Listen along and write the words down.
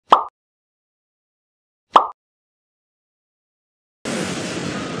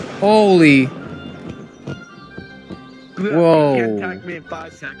Holy. Whoa. You can attack me in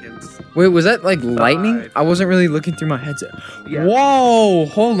 5 seconds. Wait, was that like lightning? 5. I wasn't really looking through my headset. Yeah. Whoa,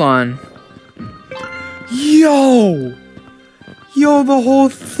 hold on. Yo! Yo, the whole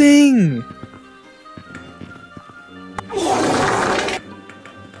thing!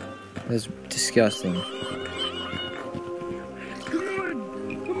 That's disgusting.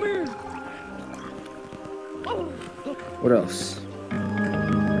 What else?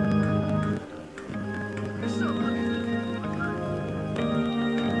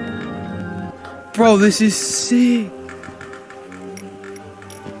 Bro, this is sick!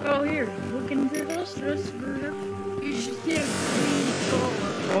 Oh, here, look into this. You should see it.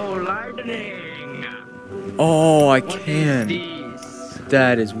 Oh, lightning! Oh, I What can. is this?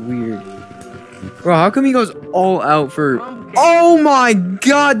 That is weird. Bro, how come he goes all out for... Oh my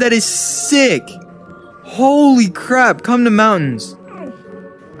god, that is sick! Holy crap, come to mountains.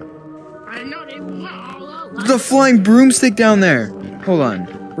 I know they went all out. The flying broomstick down there. Hold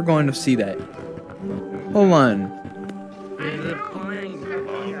on, we're going to see that. Hold on. Is it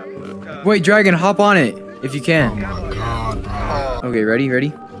playing? Wait, Dragon, hop on it, if you can. Okay,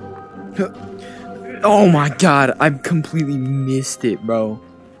 ready? Oh my god, I completely missed it, bro.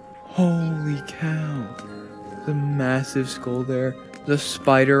 Holy cow. The massive skull there. The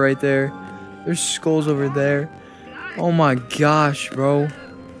spider right there. There's skulls over there. Oh my gosh, bro.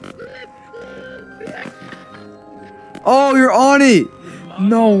 Oh, you're on it!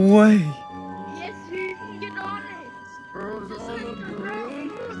 No way. Yes, you can get on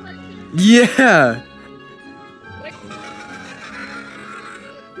it. Yeah.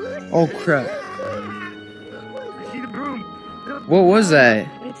 Oh crap. I see the broom. What was that?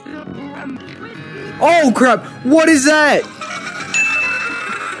 It's the broom. Oh crap! What is that?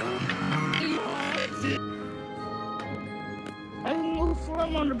 I will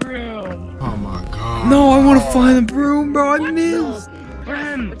swim on the broom. Oh my god. No, I want to find the broom, bro. I missed.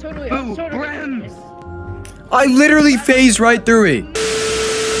 Brim! Totally, Boo, totally. Brim! I literally phased right through it.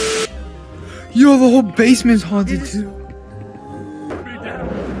 Yo, the whole basement's haunted too.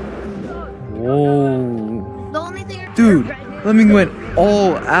 Whoa. The only thing Dude, Lemming went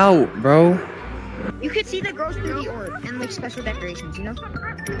all out, bro. you could see that grows through the orb and like special decorations, you know?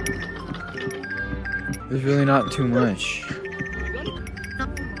 There's really not too much.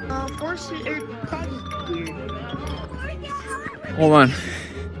 Force or weird. Hold on.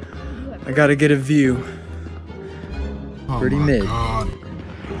 I gotta get a view. Oh Pretty my mid. God.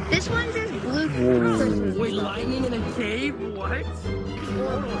 This one's just blue. Whoa. Wait, lightning in a cave? What?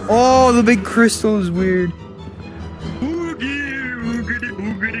 Oh, the big crystal is weird. Boogie, boogity,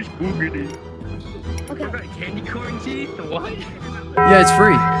 boogity, boogity. Okay. I've got candy corn teeth? What? Yeah, it's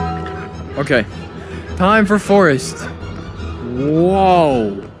free. Okay. Time for forest.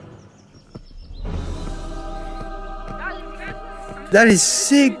 Whoa. That is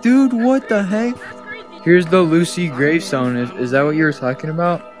sick, dude. What the heck? Here's the Lucy gravestone. Is that what you were talking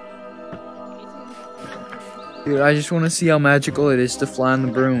about? Dude, I just want to see how magical it is to fly on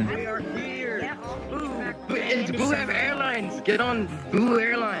the broom. We are here. It's Blue Airlines. Get on Blue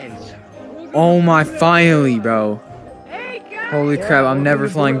Airlines. Oh my, finally, bro. Holy crap, I'm never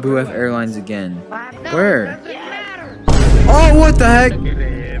flying Blue F Airlines again. Where? Oh, what the heck?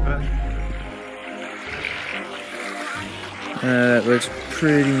 That looks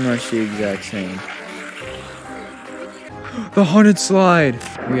pretty much the exact same. The haunted slide!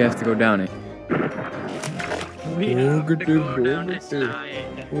 We have to go down it. We have to go down Boogity, this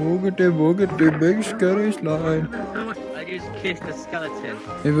slide. boogity, big scary slide. I just kissed a skeleton.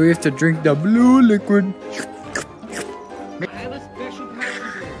 Maybe we have to drink the blue liquid. I have a special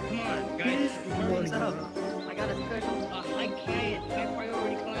package. Come on, guys. What's up? I got a special high client, high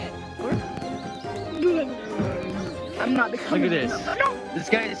priority client. I'm not the Look at this. This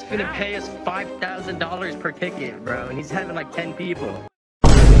guy is gonna pay us $5,000 per ticket, bro, and he's having like 10 people.